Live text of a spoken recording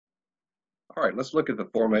All right, let's look at the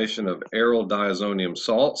formation of aryl diazonium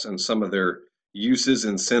salts and some of their uses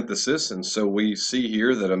in synthesis. And so we see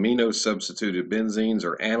here that amino substituted benzenes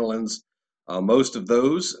or anilines, most of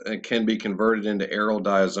those can be converted into aryl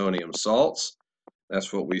diazonium salts.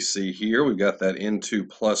 That's what we see here. We've got that N2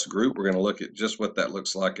 plus group. We're going to look at just what that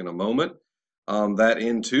looks like in a moment. That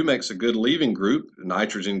N2 makes a good leaving group,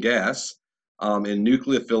 nitrogen gas, in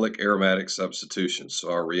nucleophilic aromatic substitutions.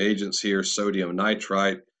 So our reagents here, sodium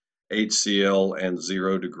nitrite, HCl, and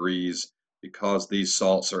 0 degrees, because these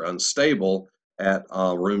salts are unstable at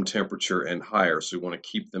room temperature and higher. So we want to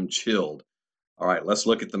keep them chilled. All right, let's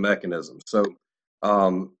look at the mechanism. So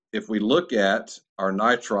if we look at our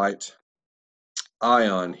nitrite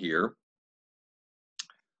ion here,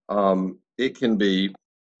 it can be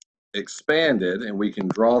expanded, and we can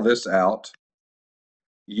draw this out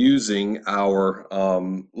using our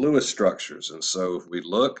Lewis structures. And so if we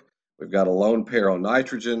look, we've got a lone pair on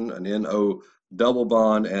nitrogen, an NO double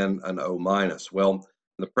bond, and an O minus. Well,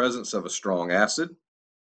 in the presence of a strong acid,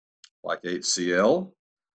 like HCl,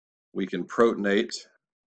 we can protonate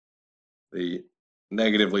the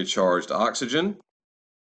negatively charged oxygen,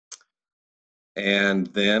 and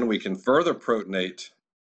then we can further protonate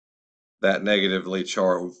that negatively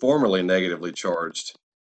charged, formerly negatively charged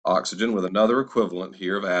oxygen with another equivalent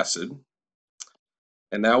here of acid.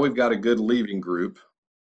 And now we've got a good leaving group,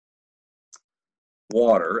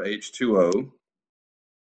 water, H2O.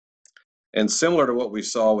 And similar to what we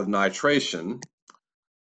saw with nitration,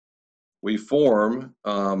 we form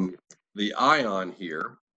the ion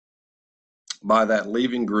here by that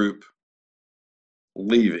leaving group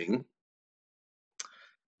leaving,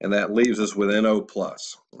 and that leaves us with NO+,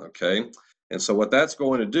 okay? And so what that's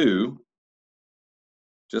going to do,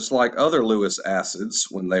 just like other Lewis acids,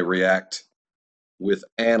 when they react with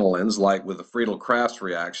anilines, like with the Friedel-Crafts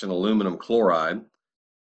reaction, aluminum chloride,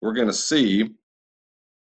 we're going to see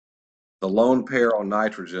the lone pair on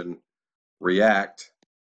nitrogen react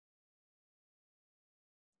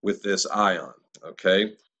with this ion,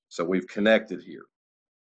 okay? So we've connected here.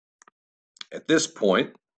 At this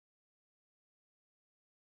point,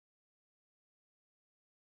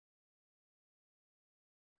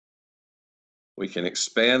 we can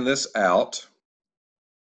expand this out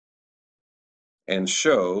and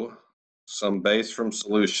show some base from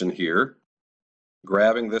solution here,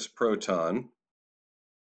 grabbing this proton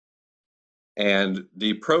and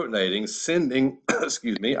deprotonating, sending,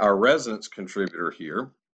 excuse me, our resonance contributor here,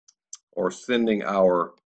 or sending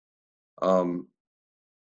our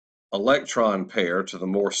electron pair to the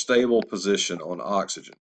more stable position on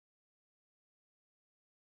oxygen.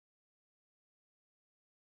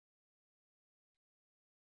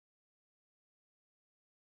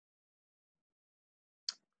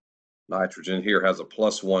 Nitrogen here has a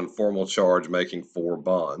 +1 formal charge, making 4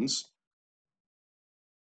 bonds.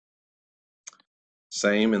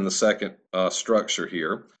 Same in the second structure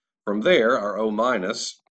here. From there, our O-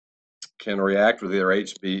 can react with either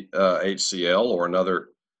HCl or another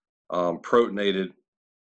protonated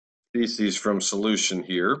species from solution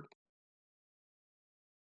here.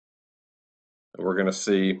 And we're going to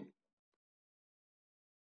see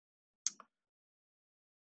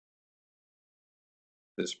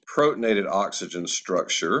this protonated oxygen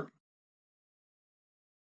structure.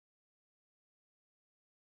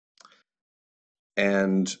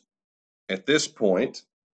 And at this point,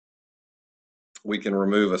 we can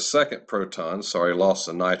remove a second proton. Sorry, I lost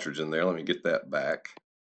the nitrogen there. Let me get that back.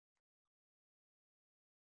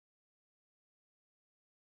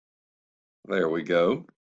 There we go.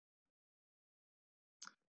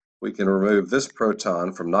 We can remove this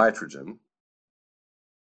proton from nitrogen.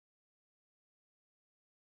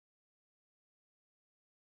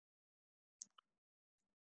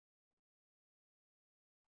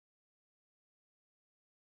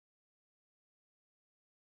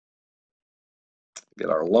 Get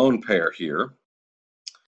our lone pair here.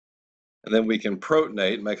 And then we can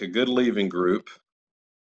protonate, make a good leaving group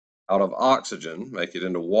out of oxygen, make it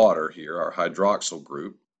into water here, our hydroxyl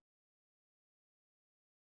group.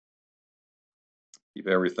 Keep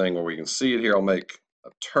everything where we can see it here. I'll make a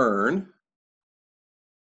turn.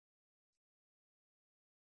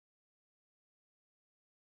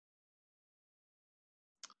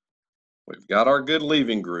 We've got our good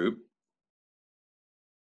leaving group.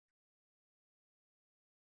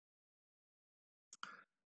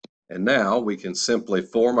 And now we can simply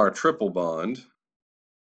form our triple bond,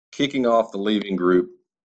 kicking off the leaving group.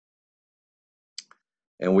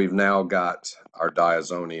 And we've now got our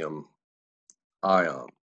diazonium ion.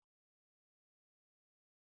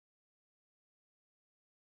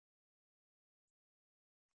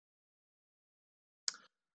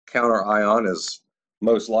 counter ion is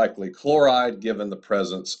most likely chloride, given the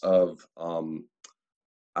presence of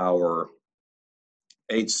our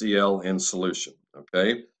HCl in solution.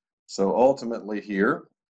 Okay, so ultimately here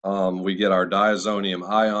we get our diazonium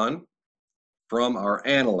ion from our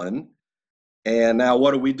aniline. And now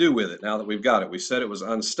what do we do with it now that we've got it? We said it was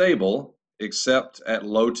unstable except at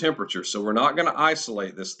low temperature. So we're not going to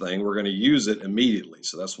isolate this thing. We're going to use it immediately.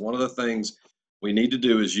 So that's one of the things we need to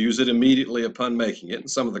do, is use it immediately upon making it. And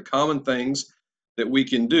some of the common things that we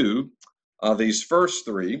can do, these first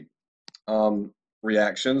three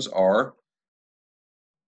reactions are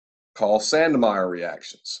called Sandemeyer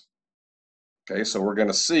reactions. Okay, so we're going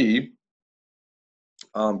to see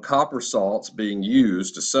copper salts being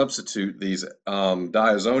used to substitute these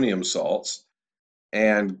diazonium salts,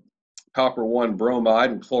 and copper 1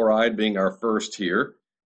 bromide and chloride being our first here.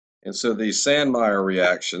 And so these Sandemeyer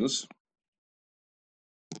reactions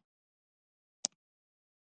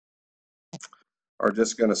are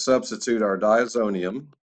just going to substitute our diazonium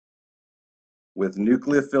with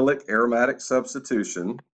nucleophilic aromatic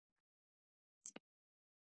substitution,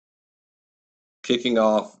 kicking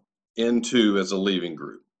off N2 as a leaving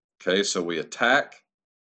group. Okay, so we attack,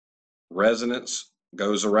 resonance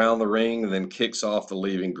goes around the ring, and then kicks off the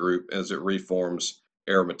leaving group as it reforms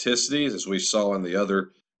aromaticities, as we saw in the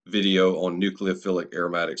other video on nucleophilic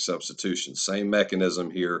aromatic substitution. Same mechanism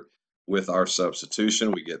here with our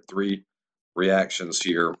substitution. We get three reactions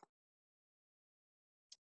here,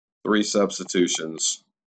 three substitutions,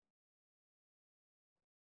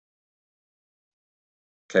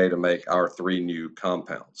 okay, to make our three new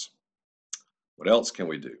compounds. What else can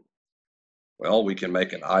we do? Well, we can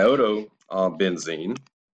make an iodobenzene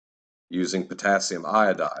using potassium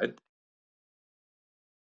iodide,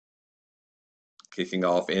 kicking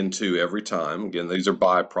off N2 every time. Again, these are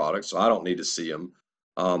byproducts, so I don't need to see them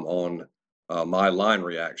on my line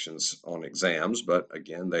reactions on exams, but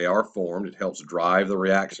again, they are formed. It helps drive the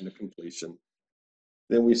reaction to completion.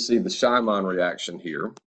 Then we see the Scheinman reaction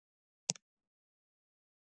here.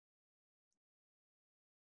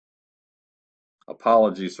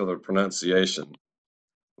 Apologies for the pronunciation.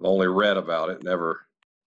 I've only read about it, never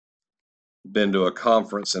been to a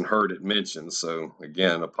conference and heard it mentioned, so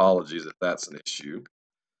again, apologies if that's an issue.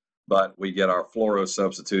 But we get our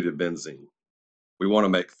fluorosubstituted benzene. We want to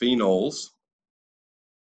make phenols.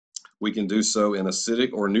 We can do so in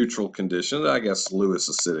acidic or neutral conditions, I guess Lewis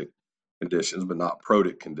acidic conditions, but not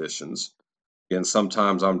protic conditions. Again,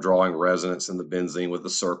 sometimes I'm drawing resonance in the benzene with the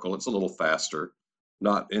circle. It's a little faster,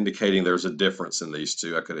 not indicating there's a difference in these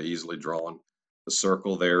two. I could have easily drawn the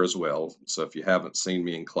circle there as well. So if you haven't seen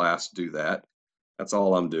me in class, do that. That's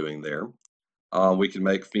all I'm doing there. We can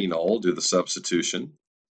make phenol, do the substitution.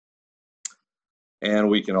 And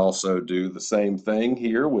we can also do the same thing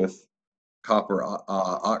here with copper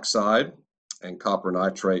oxide and copper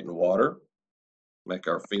nitrate and water. Make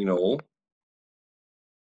our phenol.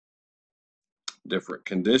 Different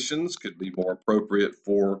conditions could be more appropriate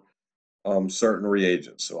for certain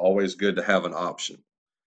reagents, so always good to have an option.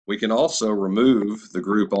 We can also remove the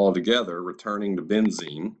group altogether, returning to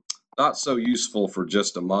benzene. Not so useful for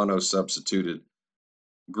just a mono-substituted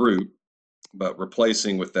group, but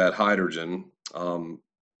replacing with that hydrogen,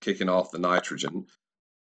 kicking off the nitrogen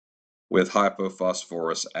with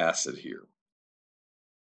hypophosphorous acid here.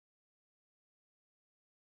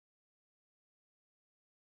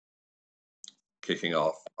 Kicking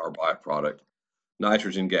off our byproduct,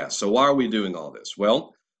 nitrogen gas. So why are we doing all this?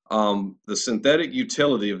 Well, the synthetic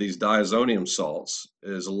utility of these diazonium salts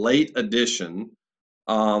is late addition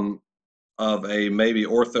of a maybe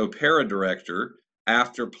ortho-para director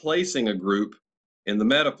after placing a group in the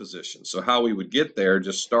meta position. So how we would get there,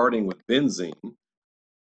 just starting with benzene,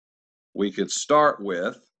 we could start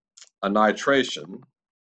with a nitration,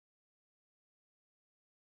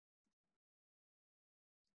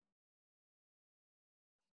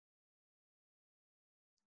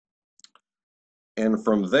 and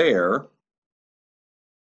from there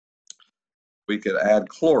we could add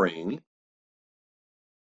chlorine,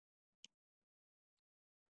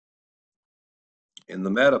 in the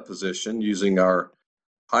meta position using our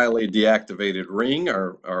highly deactivated ring,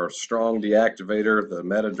 our strong deactivator, the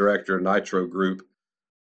meta director nitro group,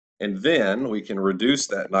 and then we can reduce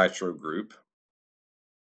that nitro group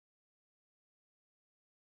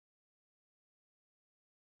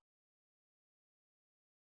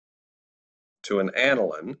to an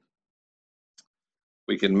aniline.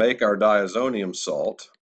 We can make our diazonium salt,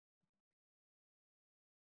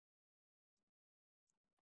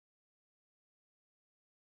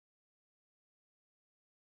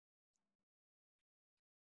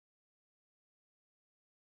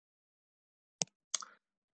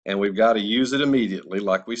 and we've got to use it immediately,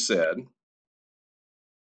 like we said.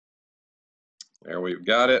 There we've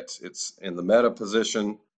got it. It's in the meta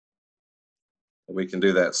position. We can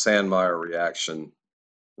do that Sandmeyer reaction,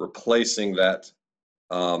 replacing that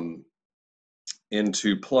N2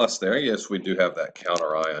 plus there. Yes, we do have that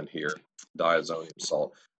counter ion here, diazonium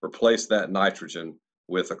salt. Replace that nitrogen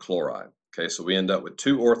with a chloride. Okay, so we end up with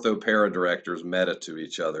two ortho-para directors meta to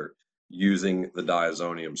each other using the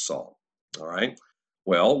diazonium salt. All right.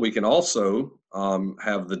 Well, we can also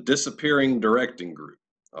have the disappearing directing group.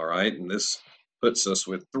 All right, and this puts us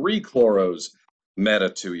with three chloros meta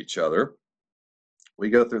to each other. We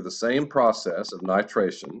go through the same process of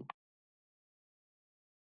nitration.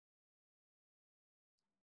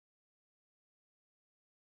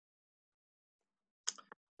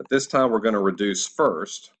 But this time we're going to reduce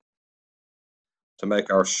first to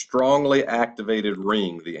make our strongly activated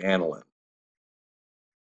ring the aniline.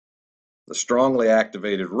 The strongly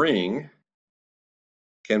activated ring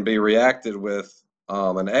can be reacted with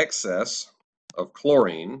an excess of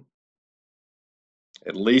chlorine,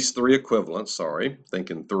 at least 3 equivalents,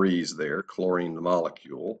 thinking threes there, chlorine the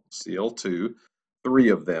molecule, Cl2, 3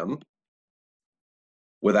 of them,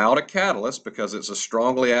 without a catalyst because it's a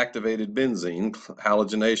strongly activated benzene.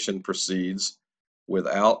 Halogenation proceeds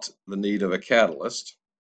without the need of a catalyst.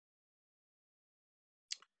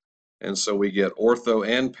 And so we get ortho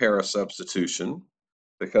and para substitution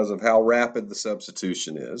because of how rapid the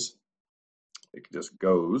substitution is. It just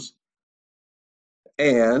goes.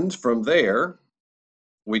 And from there,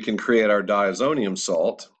 we can create our diazonium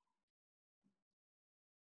salt.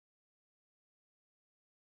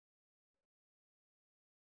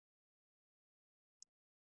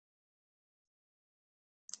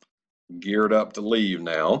 Geared up to leave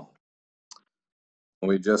now.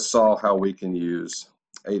 We just saw how we can use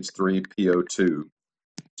H3PO2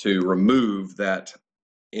 to remove that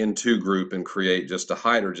N2 group and create just a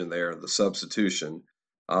hydrogen there, the substitution,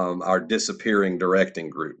 our disappearing directing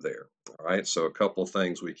group there. All right, so a couple of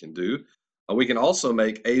things we can do. We can also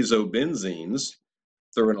make azobenzenes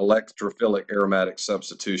through an electrophilic aromatic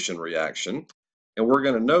substitution reaction. And we're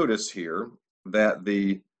going to notice here that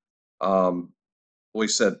we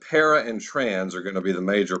said para and trans are going to be the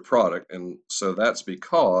major product, and so that's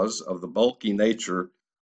because of the bulky nature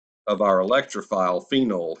of our electrophile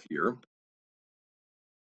phenol here.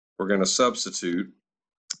 We're going to substitute,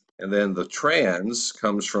 and then the trans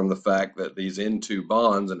comes from the fact that these N2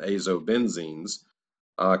 bonds and azobenzenes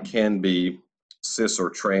can be cis or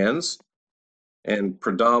trans, and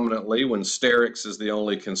predominantly when sterics is the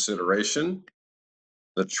only consideration,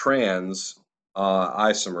 the trans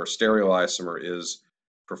isomer, stereoisomer, is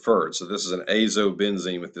preferred. So this is an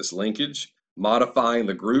azobenzene with this linkage. Modifying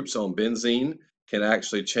the groups on benzene can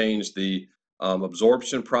actually change the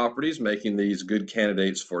absorption properties, making these good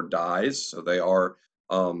candidates for dyes. So there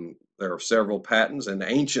are several patents and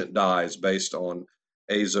ancient dyes based on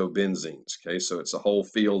azobenzenes. Okay, so it's a whole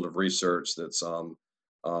field of research that's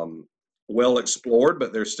well explored,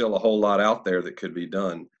 but there's still a whole lot out there that could be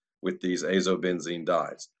done with these azobenzene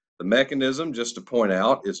dyes. The mechanism, just to point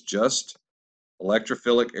out, is just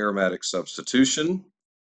electrophilic aromatic substitution.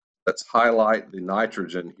 Let's highlight the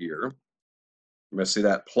nitrogen here. You're going to see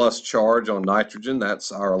that plus charge on nitrogen.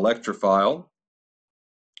 That's our electrophile.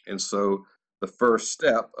 And so the first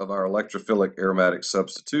step of our electrophilic aromatic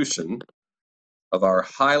substitution of our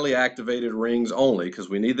highly activated rings only, because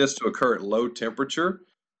we need this to occur at low temperature.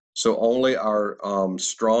 So only our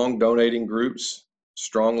strong donating groups,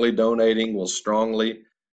 strongly donating, will strongly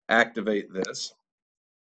activate this.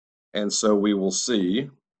 And so we will see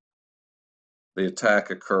the attack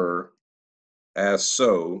occur as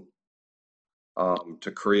so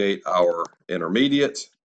to create our intermediate.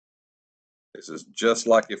 This is just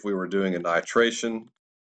like if we were doing a nitration.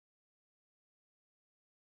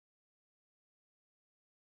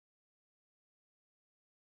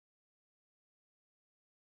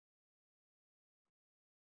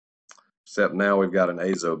 Except now we've got an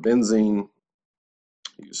azobenzene.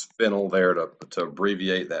 Use phenyl there to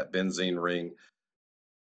abbreviate that benzene ring.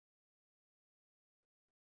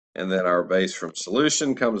 And then our base from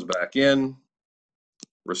solution comes back in,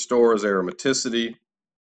 restores aromaticity,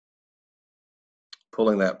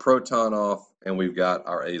 pulling that proton off, and we've got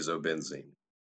our azobenzene.